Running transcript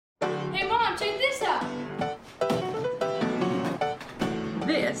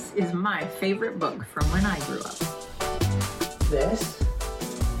This is my favorite book from when I grew up. This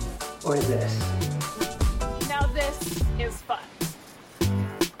or this? Now this is fun.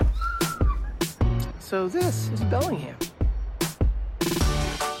 So this is Bellingham.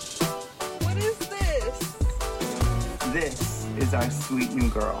 What is this? This is our sweet new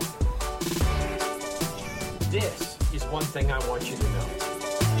girl. This is one thing I want you to know.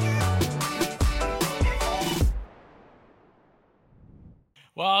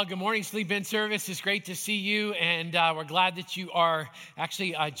 Well, good morning, Sleep In service. It's great to see you, and we're glad that you are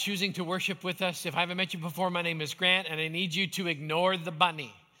actually choosing to worship with us. If I haven't met you before, my name is Grant, and I need you to ignore the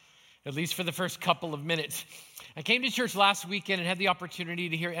bunny, at least for the first couple of minutes. I came to church last weekend and had the opportunity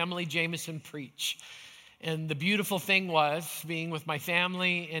to hear Emily Jameson preach. And the beautiful thing was being with my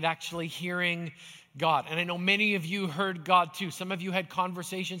family and actually hearing God. And I know many of you heard God too. Some of you had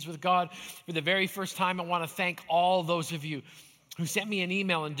conversations with God for the very first time. I want to thank all those of you who sent me an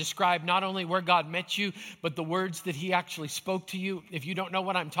email and described not only where God met you, but the words that he actually spoke to you. If you don't know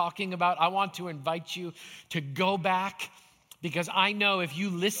what I'm talking about, I want to invite you to go back, because I know if you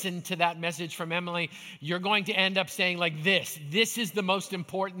listen to that message from Emily, you're going to end up saying like this is the most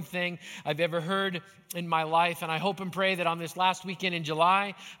important thing I've ever heard in my life. And I hope and pray that on this last weekend in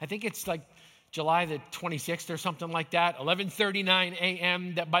July, I think it's like July the 26th or something like that, 11:39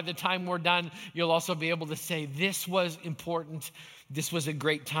 a.m., that by the time we're done, you'll also be able to say, this was important. This was a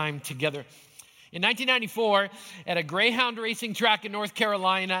great time together. In 1994, at a Greyhound racing track in North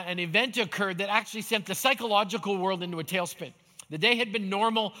Carolina, an event occurred that actually sent the psychological world into a tailspin. The day had been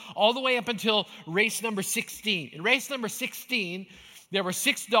normal all the way up until race number 16. In race number 16, there were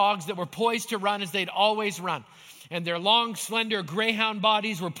 6 dogs that were poised to run as they'd always run. And their long, slender greyhound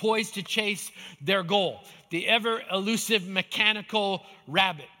bodies were poised to chase their goal, the ever-elusive mechanical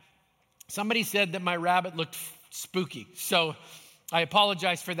rabbit. Somebody said that my rabbit looked spooky, so I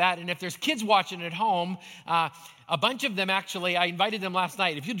apologize for that. And if there's kids watching at home, a bunch of them actually, I invited them last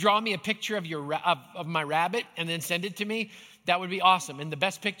night. If you draw me a picture of my rabbit and then send it to me, that would be awesome. And the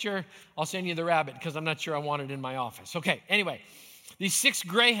best picture, I'll send you the rabbit because I'm not sure I want it in my office. Okay, anyway, these 6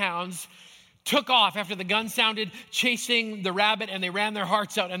 greyhounds took off after the gun sounded, chasing the rabbit, and they ran their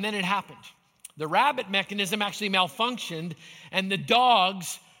hearts out, and then it happened. The rabbit mechanism actually malfunctioned, and the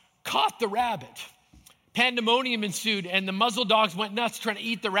dogs caught the rabbit. Pandemonium ensued, and the muzzle dogs went nuts trying to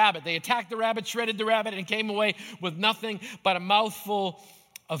eat the rabbit. They attacked the rabbit, shredded the rabbit, and came away with nothing but a mouthful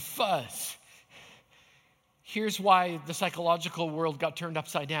of fuzz. Here's why the psychological world got turned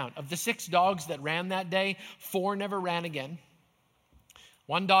upside down. Of the 6 dogs that ran that day, 4 never ran again.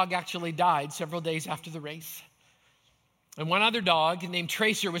 1 dog actually died several days after the race. And 1 other dog named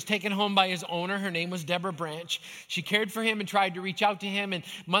Tracer was taken home by his owner. Her name was Deborah Branch. She cared for him and tried to reach out to him. And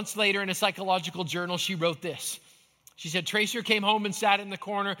months later in a psychological journal, she wrote this. She said, Tracer came home and sat in the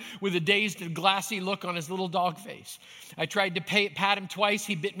corner with a dazed and glassy look on his little dog face. I tried to pat him twice.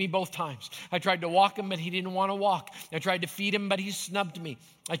 He bit me both times. I tried to walk him, but he didn't want to walk. I tried to feed him, but he snubbed me.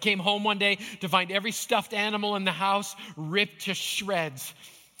 I came home one day to find every stuffed animal in the house ripped to shreds.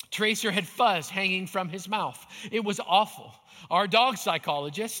 Tracer had fuzz hanging from his mouth. It was awful. Our dog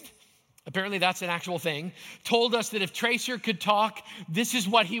psychologist, apparently that's an actual thing, told us that if Tracer could talk, this is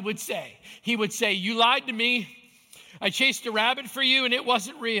what he would say. He would say, you lied to me. I chased a rabbit for you and it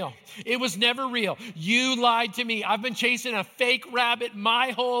wasn't real. It was never real. You lied to me. I've been chasing a fake rabbit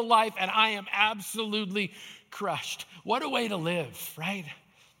my whole life and I am absolutely crushed. What a way to live, right?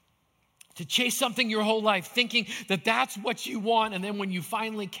 To chase something your whole life thinking that that's what you want, and then when you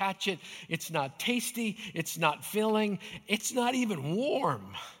finally catch it, it's not tasty, it's not filling, it's not even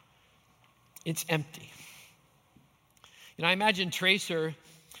warm. It's empty. And I imagine Tracer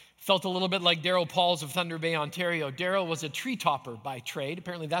felt a little bit like Daryl Pauls of Thunder Bay, Ontario. Daryl was a tree topper by trade.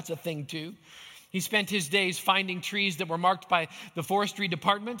 Apparently that's a thing too. He spent his days finding trees that were marked by the forestry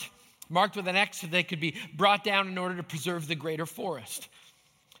department, marked with an X so they could be brought down in order to preserve the greater forest.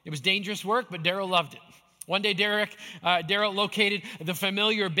 It was dangerous work, but Daryl loved it. One day, Daryl located the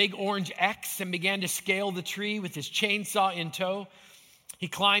familiar big orange X and began to scale the tree with his chainsaw in tow. He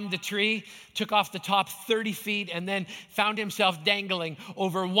climbed the tree, took off the top 30 feet, and then found himself dangling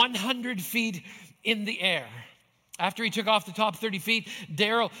over 100 feet in the air. After he took off the top 30 feet,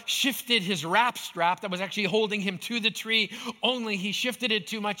 Daryl shifted his wrap strap that was actually holding him to the tree, only he shifted it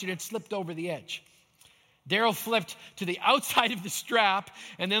too much and it slipped over the edge. Daryl flipped to the outside of the strap,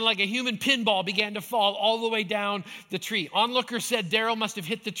 and then like a human pinball began to fall all the way down the tree. Onlookers said Daryl must have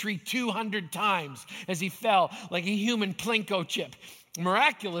hit the tree 200 times as he fell like a human Plinko chip.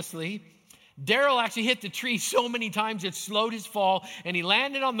 Miraculously, Daryl actually hit the tree so many times it slowed his fall, and he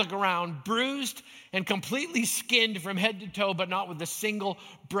landed on the ground, bruised and completely skinned from head to toe, but not with a single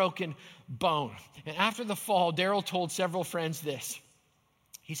broken bone. And after the fall, Daryl told several friends this.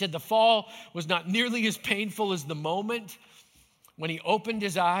 He said the fall was not nearly as painful as the moment when he opened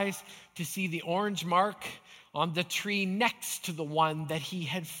his eyes to see the orange mark on the tree next to the one that he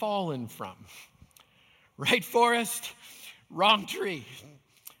had fallen from. Right, Forrest? Wrong tree.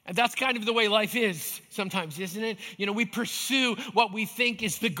 And that's kind of the way life is sometimes, isn't it? We pursue what we think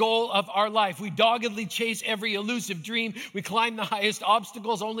is the goal of our life. We doggedly chase every elusive dream. We climb the highest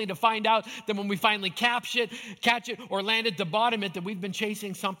obstacles only to find out that when we finally catch it, or land at the bottom of it, that we've been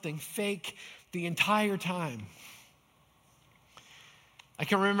chasing something fake the entire time. I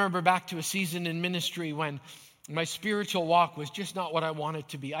can remember back to a season in ministry when my spiritual walk was just not what I wanted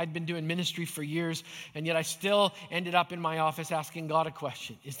to be. I'd been doing ministry for years, and yet I still ended up in my office asking God a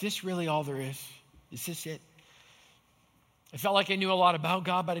question. Is this really all there is? Is this it? I felt like I knew a lot about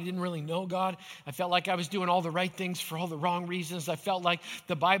God, but I didn't really know God. I felt like I was doing all the right things for all the wrong reasons. I felt like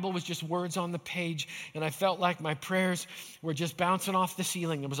the Bible was just words on the page, and I felt like my prayers were just bouncing off the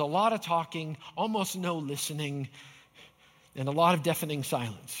ceiling. There was a lot of talking, almost no listening, and a lot of deafening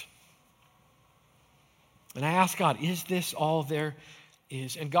silence. And I asked God, is this all there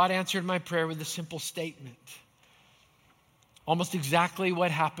is? And God answered my prayer with a simple statement. Almost exactly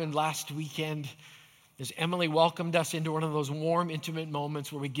what happened last weekend as Emily welcomed us into one of those warm, intimate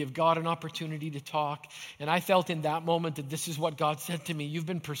moments where we give God an opportunity to talk. And I felt in that moment that this is what God said to me. You've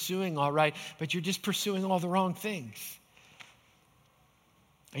been pursuing all right, but you're just pursuing all the wrong things.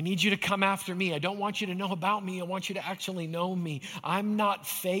 I need you to come after me. I don't want you to know about me. I want you to actually know me. I'm not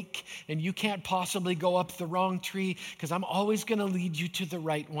fake, and you can't possibly go up the wrong tree because I'm always going to lead you to the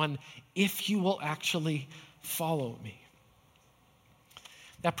right one if you will actually follow me.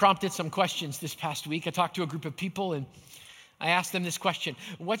 That prompted some questions this past week. I talked to a group of people, and I asked them this question.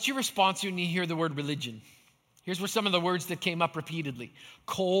 What's your response when you hear the word religion? Here's where some of the words that came up repeatedly.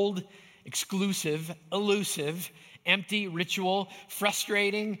 Cold, exclusive, elusive, empty, ritual,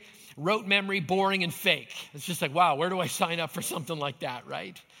 frustrating, rote memory, boring, and fake. It's just like, wow, where do I sign up for something like that,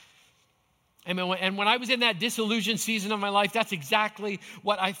 right? And when I was in that disillusioned season of my life, that's exactly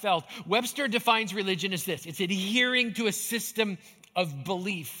what I felt. Webster defines religion as this. It's adhering to a system of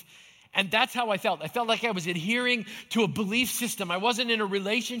belief. And that's how I felt. I felt like I was adhering to a belief system. I wasn't in a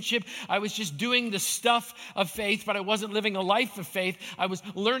relationship. I was just doing the stuff of faith, but I wasn't living a life of faith. I was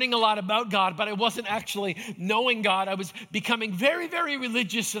learning a lot about God, but I wasn't actually knowing God. I was becoming very, very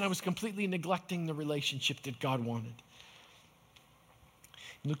religious, and I was completely neglecting the relationship that God wanted.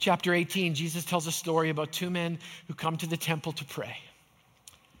 In Luke chapter 18, Jesus tells a story about two men who come to the temple to pray.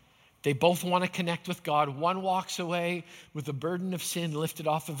 They both want to connect with God. One walks away with the burden of sin lifted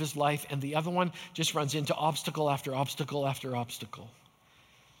off of his life, and the other one just runs into obstacle after obstacle after obstacle.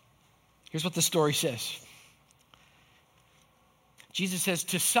 Here's what the story says. Jesus says,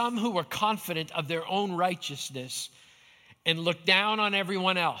 to some who were confident of their own righteousness and looked down on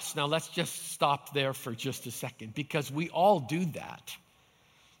everyone else. Now let's just stop there for just a second, because we all do that.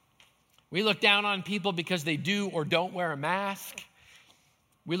 We look down on people because they do or don't wear a mask.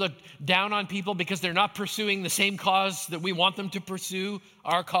 We look down on people because they're not pursuing the same cause that we want them to pursue,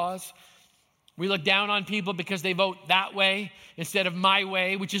 our cause. We look down on people because they vote that way instead of my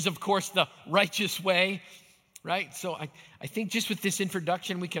way, which is, of course, the righteous way, right? So I think just with this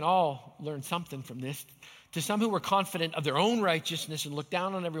introduction, we can all learn something from this. To some who were confident of their own righteousness and looked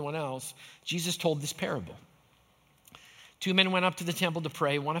down on everyone else, Jesus told this parable. Two men went up to the temple to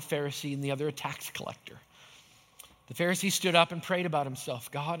pray, one a Pharisee and the other a tax collector. The Pharisee stood up and prayed about himself.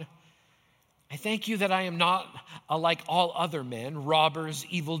 God, I thank you that I am not like all other men, robbers,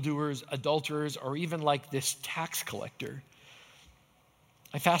 evildoers, adulterers, or even like this tax collector.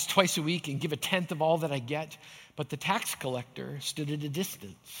 I fast twice a week and give a tenth of all that I get, but the tax collector stood at a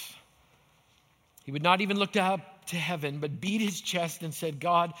distance. He would not even look up to heaven, but beat his chest and said,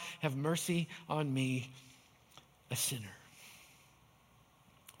 God, have mercy on me, a sinner.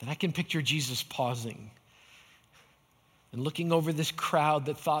 Then I can picture Jesus pausing and looking over this crowd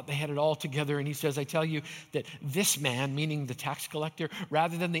that thought they had it all together. And he says, I tell you that this man, meaning the tax collector,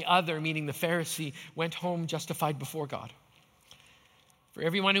 rather than the other, meaning the Pharisee, went home justified before God. For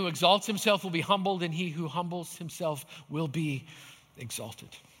everyone who exalts himself will be humbled, and he who humbles himself will be exalted.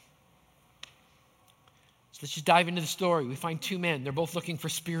 So let's just dive into the story. We find two men. They're both looking for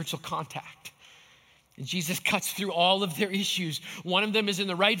spiritual contact. And Jesus cuts through all of their issues. One of them is in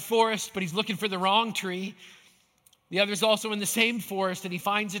the right forest, but he's looking for the wrong tree. The other's also in the same forest, and he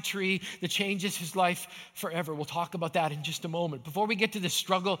finds a tree that changes his life forever. We'll talk about that in just a moment. Before we get to the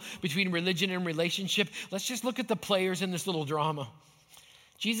struggle between religion and relationship, let's just look at the players in this little drama.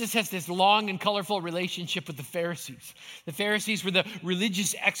 Jesus has this long and colorful relationship with the Pharisees. The Pharisees were the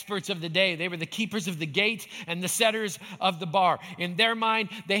religious experts of the day. They were the keepers of the gate and the setters of the bar. In their mind,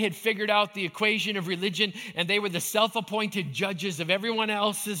 they had figured out the equation of religion, and they were the self-appointed judges of everyone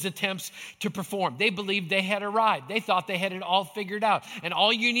else's attempts to perform. They believed they had arrived. They thought they had it all figured out. And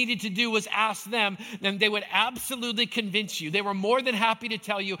all you needed to do was ask them, and they would absolutely convince you. They were more than happy to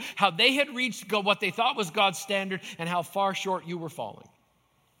tell you how they had reached what they thought was God's standard and how far short you were falling.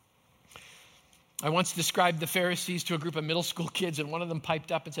 I once described the Pharisees to a group of middle school kids, and one of them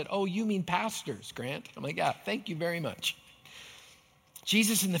piped up and said, "Oh, you mean pastors, Grant?" I'm like, "Yeah, thank you very much."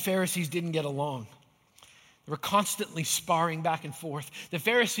 Jesus and the Pharisees didn't get along. They were constantly sparring back and forth. The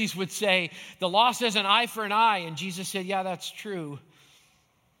Pharisees would say, "The law says an eye for an eye," and Jesus said, "Yeah, that's true.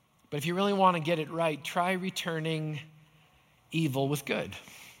 But if you really want to get it right, try returning evil with good."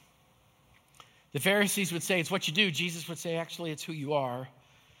 The Pharisees would say, "It's what you do." Jesus would say, "Actually, it's who you are."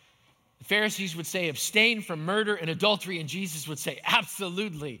 The Pharisees would say, "Abstain from murder and adultery," and Jesus would say,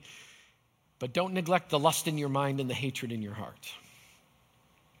 "Absolutely, but don't neglect the lust in your mind and the hatred in your heart."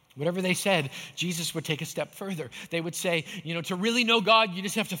 Whatever they said, Jesus would take a step further. They would say, to really know God, you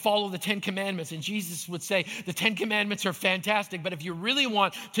just have to follow the 10 Commandments. And Jesus would say, the 10 Commandments are fantastic, but if you really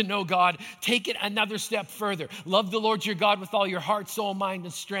want to know God, take it another step further. Love the Lord your God with all your heart, soul, mind,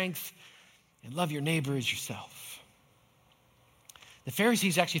 and strength, and love your neighbor as yourself. The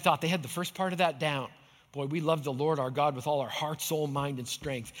Pharisees actually thought they had the first part of that down. Boy, we love the Lord our God with all our heart, soul, mind, and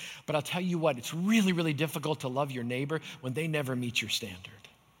strength. But I'll tell you what, it's really, really difficult to love your neighbor when they never meet your standard.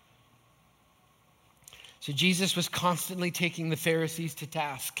 So Jesus was constantly taking the Pharisees to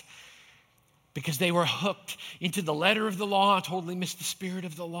task because they were hooked into the letter of the law, totally missed the spirit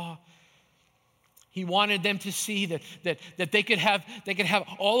of the law. He wanted them to see that they could have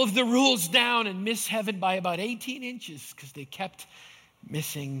all of the rules down and miss heaven by about 18 inches because they kept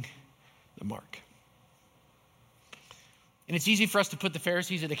missing the mark. And it's easy for us to put the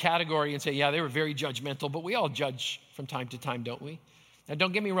Pharisees in a category and say, yeah, they were very judgmental, but we all judge from time to time, don't we? Now,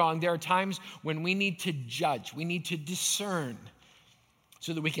 don't get me wrong. There are times when we need to judge. We need to discern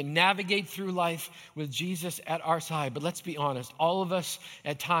so that we can navigate through life with Jesus at our side. But let's be honest. All of us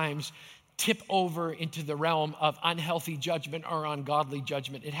at times tip over into the realm of unhealthy judgment or ungodly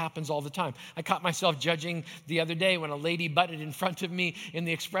judgment. It happens all the time. I caught myself judging the other day when a lady butted in front of me in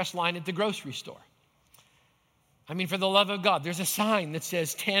the express line at the grocery store. I mean, for the love of God, there's a sign that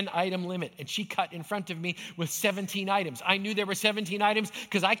says 10 item limit, and she cut in front of me with 17 items. I knew there were 17 items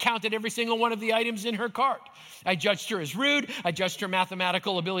because I counted every single one of the items in her cart. I judged her as rude. I judged her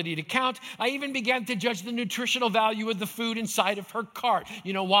mathematical ability to count. I even began to judge the nutritional value of the food inside of her cart.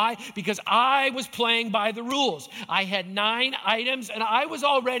 You know why? Because I was playing by the rules. I had 9 items, and I was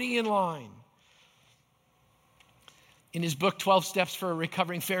already in line. In his book, 12 Steps for a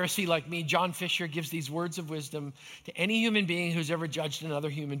Recovering Pharisee Like Me, John Fisher gives these words of wisdom to any human being who's ever judged another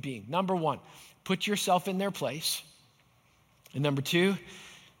human being. Number 1, put yourself in their place. And number 2,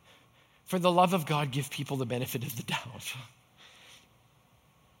 for the love of God, give people the benefit of the doubt.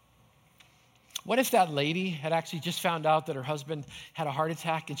 What if that lady had actually just found out that her husband had a heart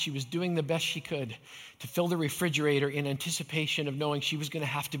attack and she was doing the best she could to fill the refrigerator in anticipation of knowing she was going to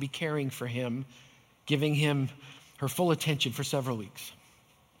have to be caring for him, giving him her full attention for several weeks?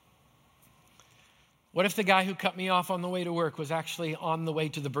 What if the guy who cut me off on the way to work was actually on the way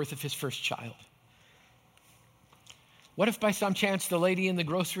to the birth of his first child? What if by some chance the lady in the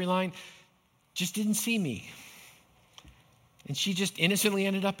grocery line just didn't see me and she just innocently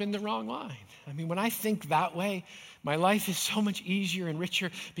ended up in the wrong line? I mean, when I think that way, my life is so much easier and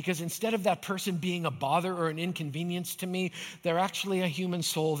richer because instead of that person being a bother or an inconvenience to me, they're actually a human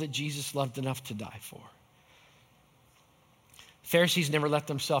soul that Jesus loved enough to die for. Pharisees never let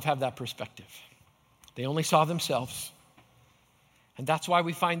themselves have that perspective. They only saw themselves. And that's why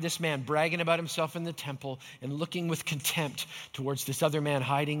we find this man bragging about himself in the temple and looking with contempt towards this other man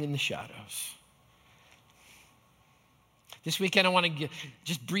hiding in the shadows. This weekend, I want to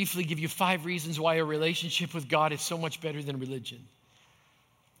just briefly give you 5 reasons why a relationship with God is so much better than religion.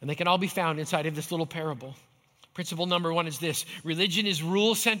 And they can all be found inside of this little parable. Principle number 1 is this: religion is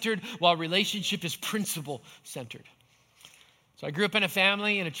rule-centered while relationship is principle-centered. So I grew up in a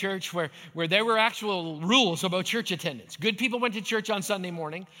family, in a church where there were actual rules about church attendance. Good people went to church on Sunday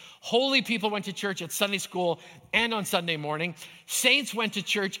morning. Holy people went to church at Sunday school and on Sunday morning. Saints went to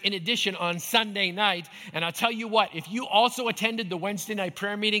church in addition on Sunday night. And I'll tell you what, if you also attended the Wednesday night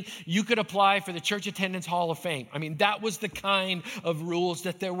prayer meeting, you could apply for the Church Attendance Hall of Fame. I mean, that was the kind of rules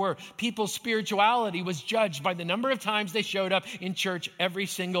that there were. People's spirituality was judged by the number of times they showed up in church every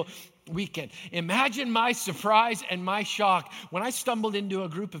single weekend. Imagine my surprise and my shock when I stumbled into a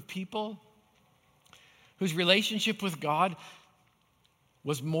group of people whose relationship with God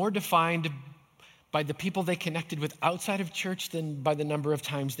was more defined by the people they connected with outside of church than by the number of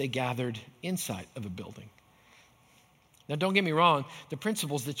times they gathered inside of a building. Now, don't get me wrong, the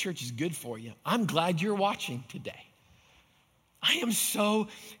principles the church is good for you. I'm glad you're watching today. I am so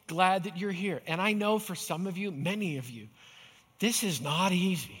glad that you're here. And I know for some of you, many of you, this is not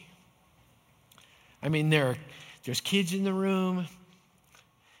easy. I mean, there's kids in the room,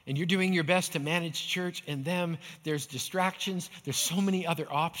 and you're doing your best to manage church, and there's distractions. There's so many other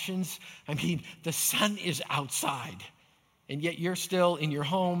options. I mean, the sun is outside, and yet you're still in your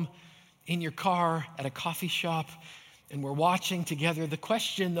home, in your car, at a coffee shop, and we're watching together. The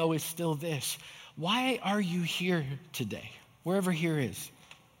question, though, is still this: why are you here today, wherever here is?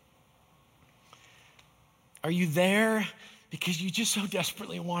 Are you there because you just so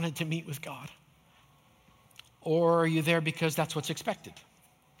desperately wanted to meet with God? Or are you there because that's what's expected?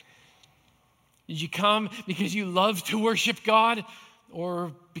 Did you come because you love to worship God,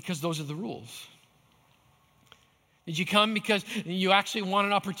 or because those are the rules? Did you come because you actually want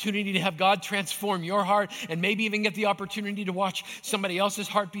an opportunity to have God transform your heart, and maybe even get the opportunity to watch somebody else's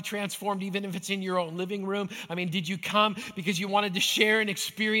heart be transformed, even if it's in your own living room? I mean, did you come because you wanted to share an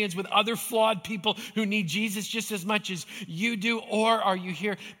experience with other flawed people who need Jesus just as much as you do? Or are you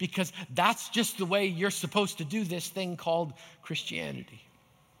here because that's just the way you're supposed to do this thing called Christianity?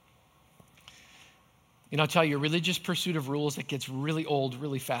 You know, I'll tell you, religious pursuit of rules, it gets really old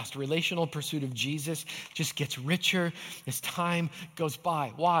really fast. Relational pursuit of Jesus just gets richer as time goes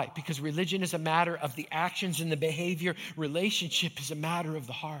by. Why? Because religion is a matter of the actions and the behavior. Relationship is a matter of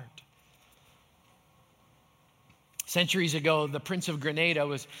the heart. Centuries ago, the Prince of Granada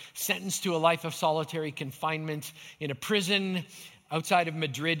was sentenced to a life of solitary confinement in a prison outside of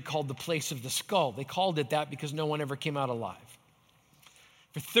Madrid called the Place of the Skull. They called it that because no one ever came out alive.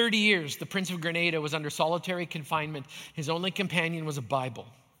 For 30 years, the Prince of Granada was under solitary confinement. His only companion was a Bible.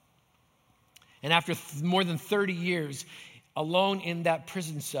 And after more than 30 years, alone in that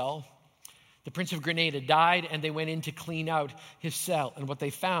prison cell, the Prince of Granada died, and they went in to clean out his cell. And what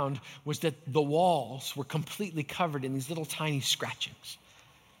they found was that the walls were completely covered in these little tiny scratchings.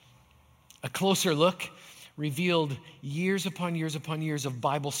 A closer look revealed years upon years upon years of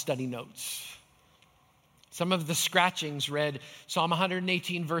Bible study notes. Some of the scratchings read, Psalm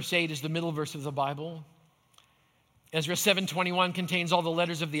 118, verse 8 is the middle verse of the Bible. Ezra 7:21 contains all the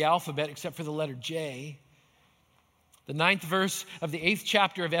letters of the alphabet except for the letter J. The 9th verse of the 8th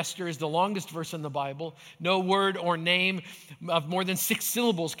chapter of Esther is the longest verse in the Bible. No word or name of more than 6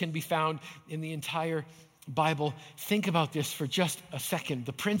 syllables can be found in the entire Bible. Think about this for just a second.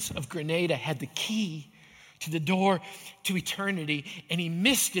 The Prince of Granada had the key to the door to eternity, and he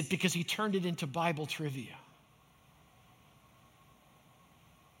missed it because he turned it into Bible trivia.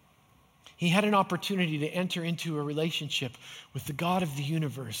 He had an opportunity to enter into a relationship with the God of the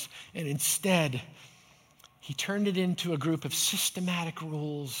universe, and instead, he turned it into a group of systematic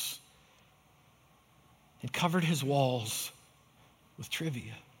rules and covered his walls with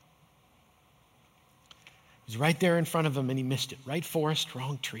trivia. It was right there in front of him, and he missed it. Right forest,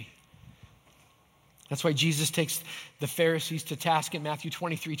 wrong tree. That's why Jesus takes the Pharisees to task in Matthew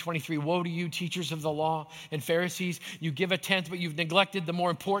 23:23. Woe to you, teachers of the law and Pharisees. You give a tenth, but you've neglected the more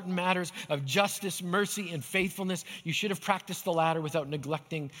important matters of justice, mercy, and faithfulness. You should have practiced the latter without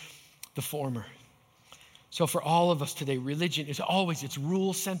neglecting the former. So for all of us today, religion is always, it's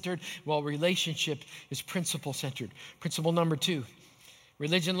rule-centered, while relationship is principle-centered. Principle number 2,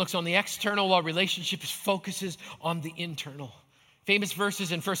 religion looks on the external, while relationship focuses on the internal. Famous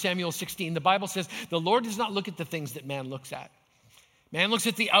verses in 1 Samuel 16. The Bible says, the Lord does not look at the things that man looks at. Man looks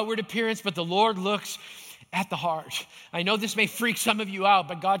at the outward appearance, but the Lord looks at the heart. I know this may freak some of you out,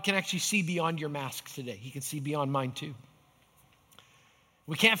 but God can actually see beyond your mask today. He can see beyond mine too.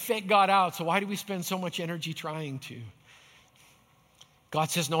 We can't fake God out, so why do we spend so much energy trying to?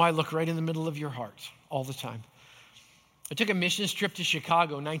 God says, no, I look right in the middle of your heart all the time. I took a missions trip to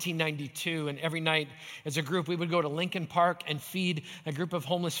Chicago in 1992, and every night as a group, we would go to Lincoln Park and feed a group of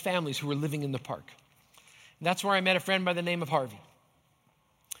homeless families who were living in the park. And that's where I met a friend by the name of Harvey.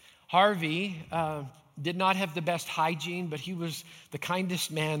 Harvey did not have the best hygiene, but he was the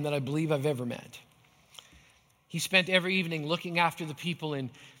kindest man that I believe I've ever met. He spent every evening looking after the people in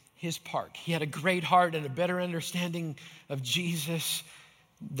his park. He had a great heart and a better understanding of Jesus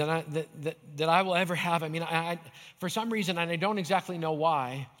than I will ever have. I mean, for some reason, and I don't exactly know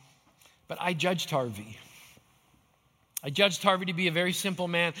why, but I judged Harvey. I judged Harvey to be a very simple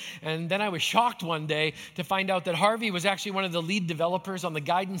man, and then I was shocked one day to find out that Harvey was actually one of the lead developers on the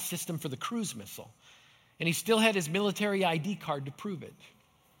guidance system for the cruise missile, and he still had his military ID card to prove it.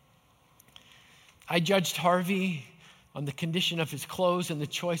 I judged Harvey on the condition of his clothes and the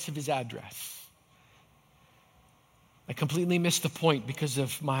choice of his address. I completely missed the point because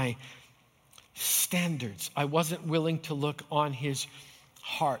of my standards. I wasn't willing to look on his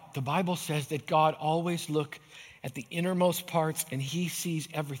heart. The Bible says that God always looks at the innermost parts, and he sees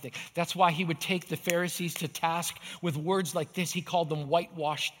everything. That's why he would take the Pharisees to task with words like this. He called them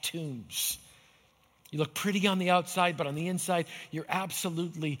whitewashed tombs. You look pretty on the outside, but on the inside, you're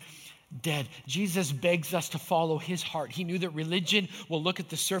absolutely dead. Jesus begs us to follow his heart. He knew that religion will look at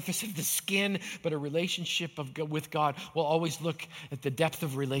the surface of the skin, but a relationship with God will always look at the depth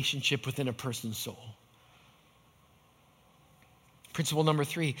of relationship within a person's soul. Principle number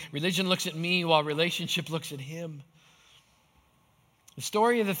 3, religion looks at me while relationship looks at him. The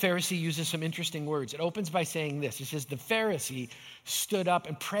story of the Pharisee uses some interesting words. It opens by saying this. It says, the Pharisee stood up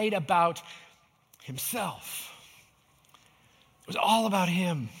and prayed about himself. It was all about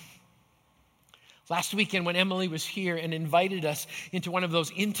him. Last weekend when Emily was here and invited us into one of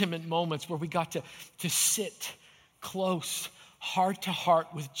those intimate moments where we got to sit close, heart to heart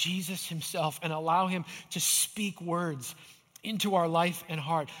with Jesus himself and allow him to speak words into our life and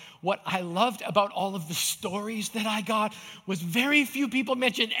heart. What I loved about all of the stories that I got was very few people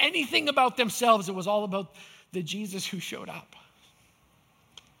mentioned anything about themselves. It was all about the Jesus who showed up,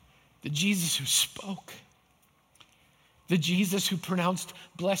 the Jesus who spoke, the Jesus who pronounced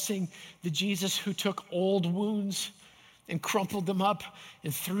blessing, the Jesus who took old wounds and crumpled them up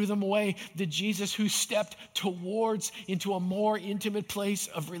and threw them away, the Jesus who stepped towards into a more intimate place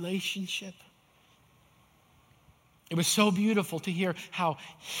of relationship. It was so beautiful to hear how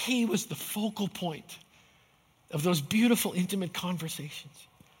he was the focal point of those beautiful, intimate conversations.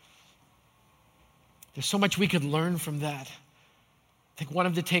 There's so much we could learn from that. I think one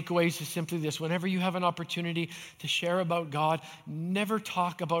of the takeaways is simply this. Whenever you have an opportunity to share about God, never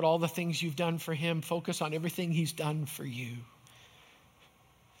talk about all the things you've done for him. Focus on everything he's done for you.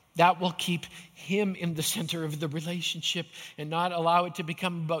 That will keep him in the center of the relationship and not allow it to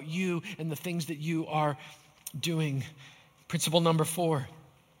become about you and the things that you are doing. Principle number 4,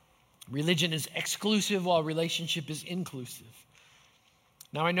 religion is exclusive while relationship is inclusive.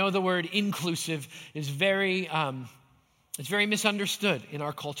 Now I know the word inclusive is very misunderstood in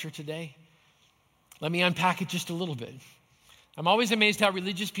our culture today. Let me unpack it just a little bit. I'm always amazed how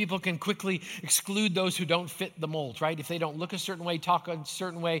religious people can quickly exclude those who don't fit the mold, right? If they don't look a certain way, talk a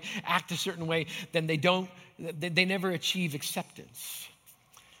certain way, act a certain way, then they never achieve acceptance.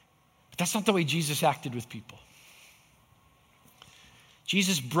 But that's not the way Jesus acted with people.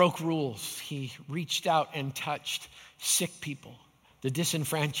 Jesus broke rules. He reached out and touched sick people, the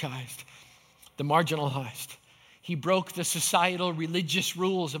disenfranchised, the marginalized. He broke the societal religious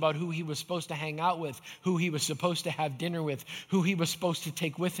rules about who he was supposed to hang out with, who he was supposed to have dinner with, who he was supposed to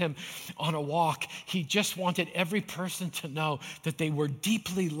take with him on a walk. He just wanted every person to know that they were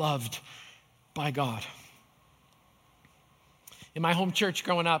deeply loved by God. In my home church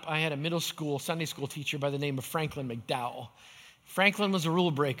growing up, I had a middle school Sunday school teacher by the name of Franklin McDowell. Franklin was a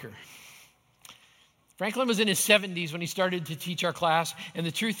rule breaker. Franklin was in his 70s when he started to teach our class, and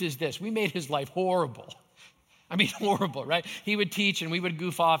the truth is this, we made his life horrible. I mean, horrible, right? He would teach and we would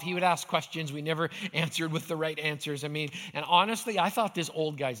goof off. He would ask questions. We never answered with the right answers. And honestly, I thought this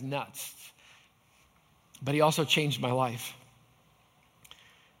old guy's nuts. But he also changed my life.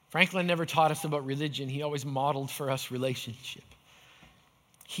 Franklin never taught us about religion. He always modeled for us relationship.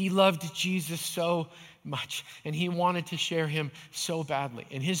 He loved Jesus so much, and he wanted to share him so badly.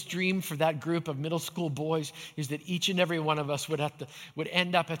 And his dream for that group of middle school boys is that each and every one of us would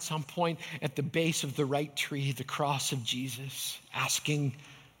end up at some point at the base of the right tree, the cross of Jesus, asking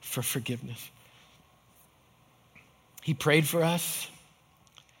for forgiveness. He prayed for us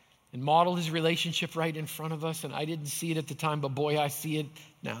and modeled his relationship right in front of us, and I didn't see it at the time, but boy, I see it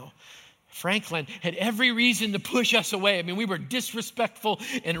now. Franklin had every reason to push us away. I mean, we were disrespectful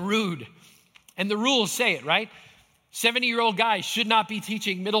and rude. And the rules say it, right? 70-year-old guys should not be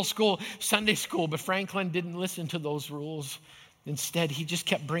teaching middle school Sunday school, but Franklin didn't listen to those rules. Instead, he just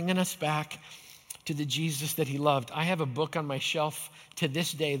kept bringing us back to the Jesus that he loved. I have a book on my shelf to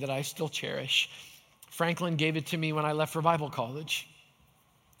this day that I still cherish. Franklin gave it to me when I left for Bible college.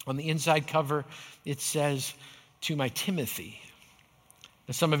 On the inside cover, it says, "To my Timothy."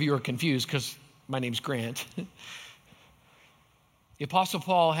 Now, some of you are confused because my name's Grant. The Apostle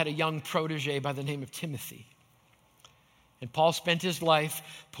Paul had a young protege by the name of Timothy. And Paul spent his life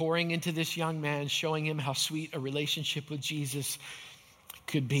pouring into this young man, showing him how sweet a relationship with Jesus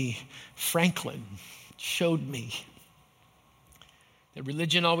could be. Franklin showed me that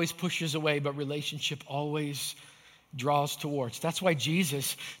religion always pushes away, but relationship always draws towards. That's why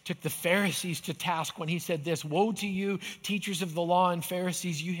Jesus took the Pharisees to task when he said this, "Woe to you, teachers of the law and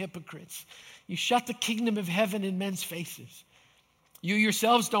Pharisees, you hypocrites. You shut the kingdom of heaven in men's faces. You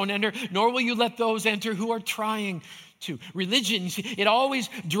yourselves don't enter, nor will you let those enter who are trying to." Religion, it always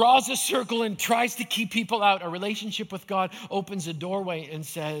draws a circle and tries to keep people out. A relationship with God opens a doorway and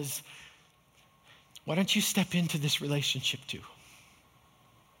says, why don't you step into this relationship too?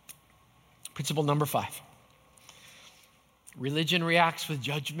 Principle number 5. Religion reacts with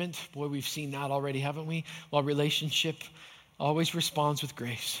judgment. Boy, we've seen that already, haven't we? While relationship always responds with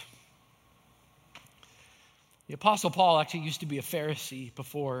grace. The Apostle Paul actually used to be a Pharisee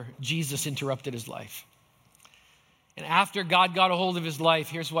before Jesus interrupted his life. And after God got a hold of his life,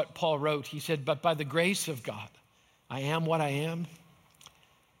 here's what Paul wrote. He said, "But by the grace of God, I am what I am.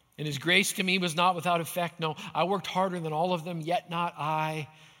 And his grace to me was not without effect. No, I worked harder than all of them, yet not I,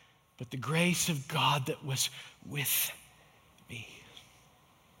 but the grace of God that was with me."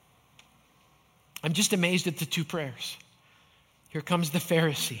 I'm just amazed at the two prayers. Here comes the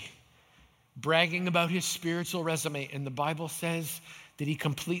Pharisee bragging about his spiritual resume, and the Bible says that he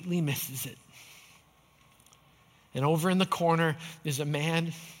completely misses it. And over in the corner is a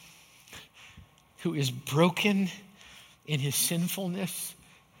man who is broken in his sinfulness,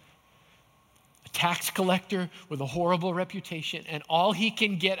 a tax collector with a horrible reputation, and all he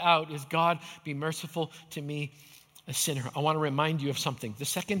can get out is, "God, be merciful to me, a sinner." I want to remind you of something. The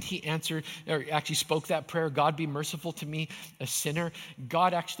second he answered, or actually spoke that prayer, "God, be merciful to me, a sinner,"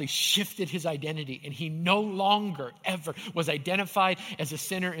 God actually shifted his identity, and he no longer ever was identified as a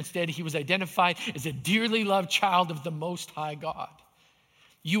sinner. Instead, he was identified as a dearly loved child of the Most High God.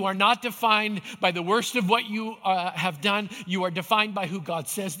 You are not defined by the worst of what you have done. You are defined by who God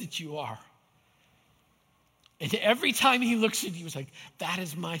says that you are. And every time he looks at you, he's like, "That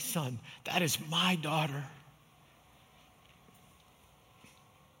is my son. That is my daughter."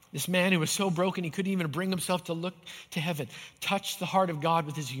 This man who was so broken he couldn't even bring himself to look to heaven touched the heart of God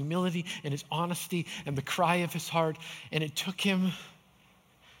with his humility and his honesty and the cry of his heart. And it took him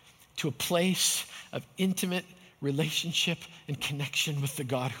to a place of intimate relationship and connection with the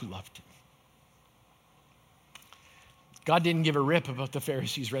God who loved him. God didn't give a rip about the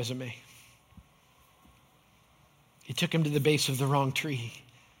Pharisee's resume. It took him to the base of the wrong tree.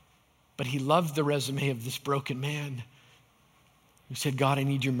 But he loved the resume of this broken man who said, "God, I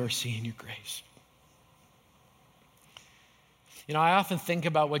need your mercy and your grace." You know, I often think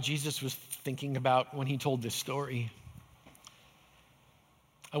about what Jesus was thinking about when he told this story.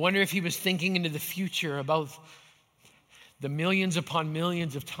 I wonder if he was thinking into the future about the millions upon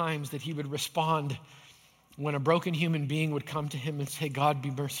millions of times that he would respond when a broken human being would come to him and say, "God,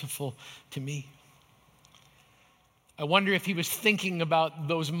 be merciful to me." I wonder if he was thinking about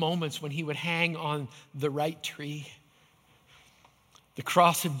those moments when he would hang on the right tree, the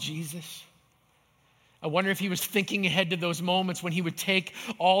cross of Jesus. I wonder if he was thinking ahead to those moments when he would take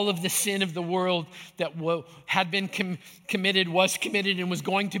all of the sin of the world that had been committed, was committed, and was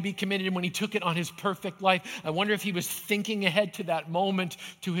going to be committed, and when he took it on his perfect life. I wonder if he was thinking ahead to that moment,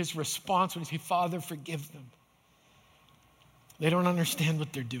 to his response when he said, "Father, forgive them. They don't understand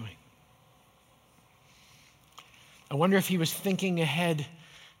what they're doing." I wonder if he was thinking ahead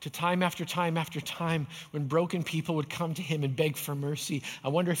to time after time after time when broken people would come to him and beg for mercy. I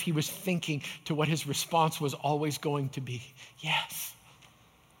wonder if he was thinking to what his response was always going to be. Yes.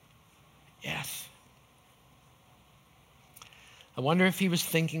 Yes. I wonder if he was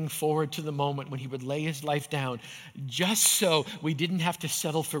thinking forward to the moment when he would lay his life down just so we didn't have to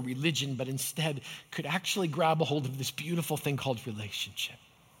settle for religion, but instead could actually grab a hold of this beautiful thing called relationship.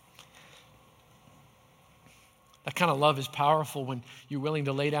 That kind of love is powerful when you're willing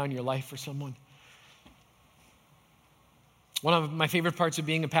to lay down your life for someone. One of my favorite parts of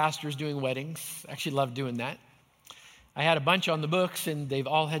being a pastor is doing weddings. I actually love doing that. I had a bunch on the books, and they've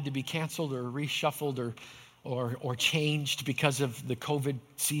all had to be canceled or reshuffled or changed because of the COVID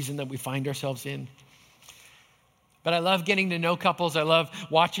season that we find ourselves in. But I love getting to know couples. I love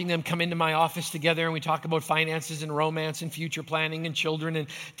watching them come into my office together and we talk about finances and romance and future planning and children and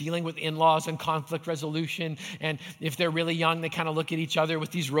dealing with in-laws and conflict resolution. And if they're really young, they kind of look at each other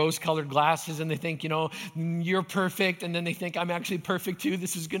with these rose-colored glasses and they think, you're perfect. And then they think, I'm actually perfect too.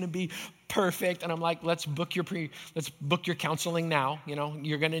 This is going to be perfect. And I'm like, let's book your counseling now.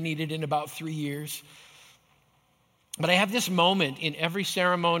 You're going to need it in about 3 years. But I have this moment in every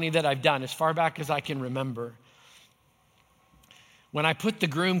ceremony that I've done, as far back as I can remember, when I put the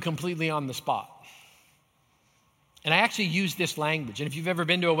groom completely on the spot. And I actually use this language. And if you've ever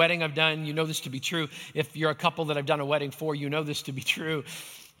been to a wedding I've done, you know this to be true. If you're a couple that I've done a wedding for, you know this to be true.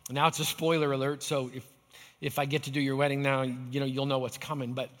 Now it's a spoiler alert, so if I get to do your wedding now, you'll know what's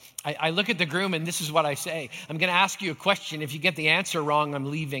coming. But I look at the groom and this is what I say. I'm going to ask you a question. If you get the answer wrong, I'm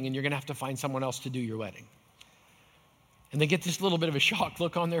leaving and you're going to have to find someone else to do your wedding. And they get this little bit of a shocked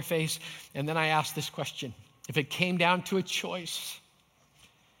look on their face. And then I ask this question. If it came down to a choice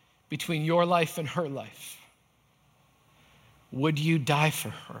between your life and her life, would you die for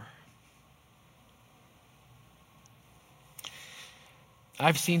her?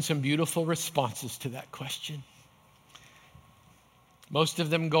 I've seen some beautiful responses to that question. Most of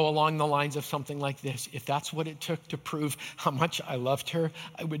them go along the lines of something like this. If that's what it took to prove how much I loved her,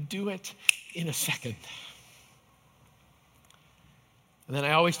 I would do it in a second. And then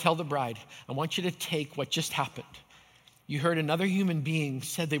I always tell the bride, I want you to take what just happened. You heard another human being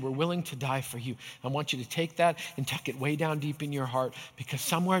said they were willing to die for you. I want you to take that and tuck it way down deep in your heart, because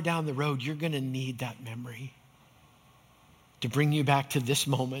somewhere down the road, you're going to need that memory to bring you back to this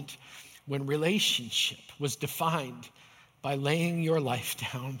moment when relationship was defined by laying your life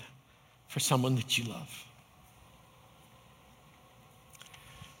down for someone that you love.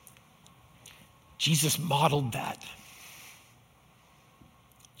 Jesus modeled that.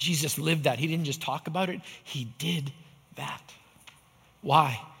 Jesus lived that. He didn't just talk about it, he did that.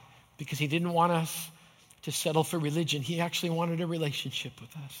 Why? Because he didn't want us to settle for religion. He actually wanted a relationship with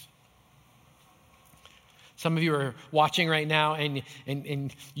us. Some of you are watching right now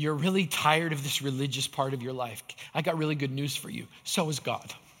and you're really tired of this religious part of your life. I got really good news for you. So is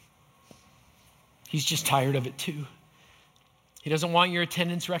God. He's just tired of it too. He doesn't want your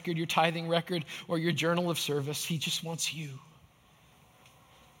attendance record, your tithing record, or your journal of service. He just wants you.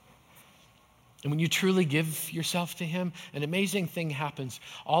 And when you truly give yourself to him, an amazing thing happens.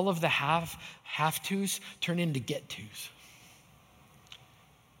 All of the have-tos turn into get-tos.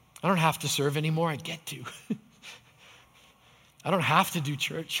 I don't have to serve anymore, I get to. I don't have to do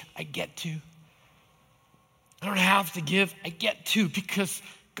church, I get to. I don't have to give, I get to, because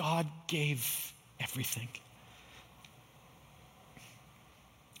God gave everything.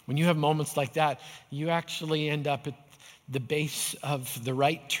 When you have moments like that, you actually end up at the base of the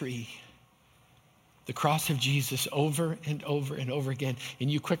right tree, the cross of Jesus, over and over and over again. And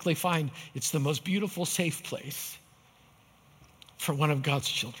you quickly find it's the most beautiful, safe place for one of God's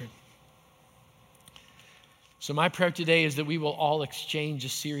children. So my prayer today is that we will all exchange a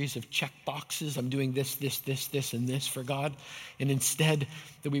series of check boxes. I'm doing this, and this for God. And instead,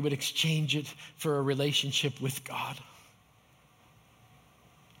 that we would exchange it for a relationship with God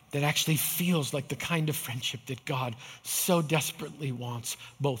that actually feels like the kind of friendship that God so desperately wants,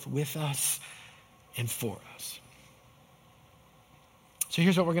 both with us and for us. So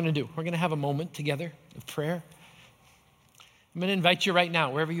here's what we're going to do. We're going to have a moment together of prayer. I'm going to invite you right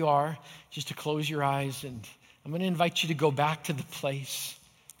now, wherever you are, just to close your eyes, and I'm going to invite you to go back to the place,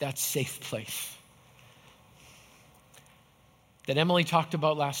 that safe place that Emily talked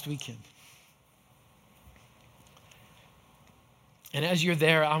about last weekend. And as you're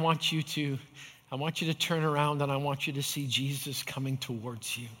there, I want you to turn around and I want you to see Jesus coming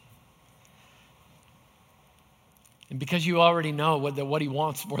towards you. And because you already know what he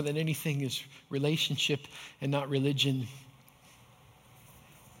wants more than anything is relationship and not religion,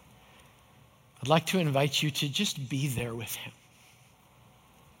 I'd like to invite you to just be there with him.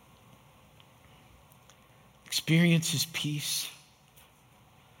 Experience his peace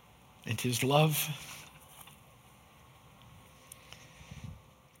and his love.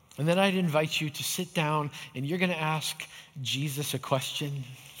 And then I'd invite you to sit down and you're going to ask Jesus a question.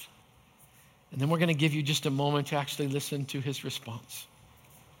 And then we're going to give you just a moment to actually listen to his response.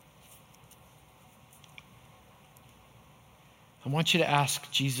 I want you to ask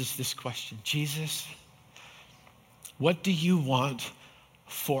Jesus this question. Jesus, what do you want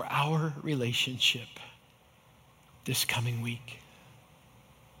for our relationship this coming week?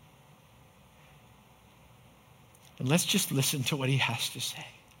 And let's just listen to what he has to say.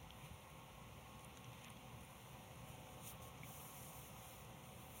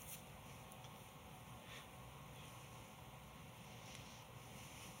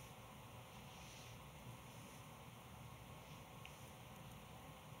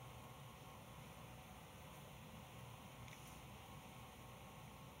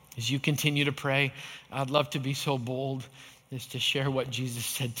 As you continue to pray, I'd love to be so bold as to share what Jesus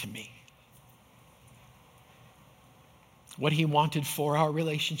said to me. What he wanted for our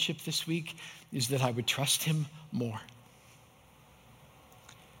relationship this week is that I would trust him more.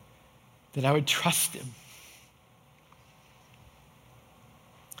 That I would trust him.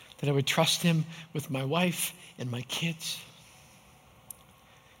 That I would trust him with my wife and my kids.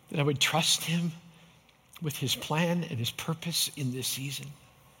 That I would trust him with his plan and his purpose in this season.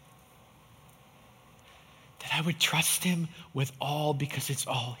 That I would trust him with all because it's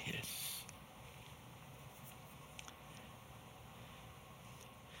all his.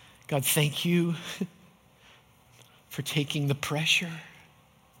 God, thank you for taking the pressure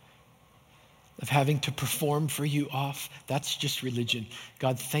of having to perform for you off. That's just religion.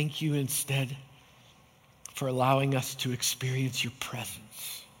 God, thank you instead for allowing us to experience your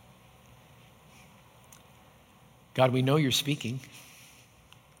presence. God, we know you're speaking,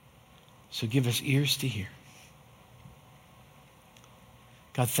 so give us ears to hear.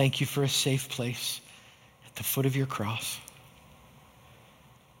 God, thank you for a safe place at the foot of your cross.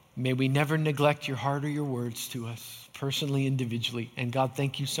 May we never neglect your heart or your words to us, personally, individually. And God,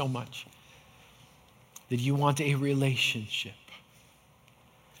 thank you so much that you want a relationship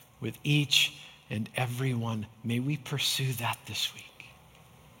with each and every one. May we pursue that this week.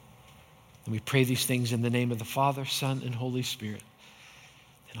 And we pray these things in the name of the Father, Son, and Holy Spirit.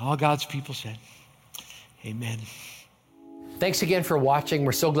 And all God's people said, amen. Thanks again for watching.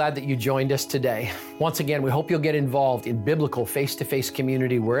 We're so glad that you joined us today. Once again, we hope you'll get involved in biblical face-to-face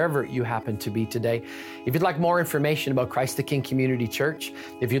community wherever you happen to be today. If you'd like more information about Christ the King Community Church,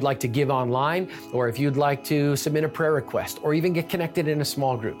 if you'd like to give online, or if you'd like to submit a prayer request, or even get connected in a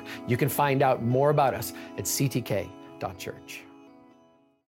small group, you can find out more about us at ctk.church.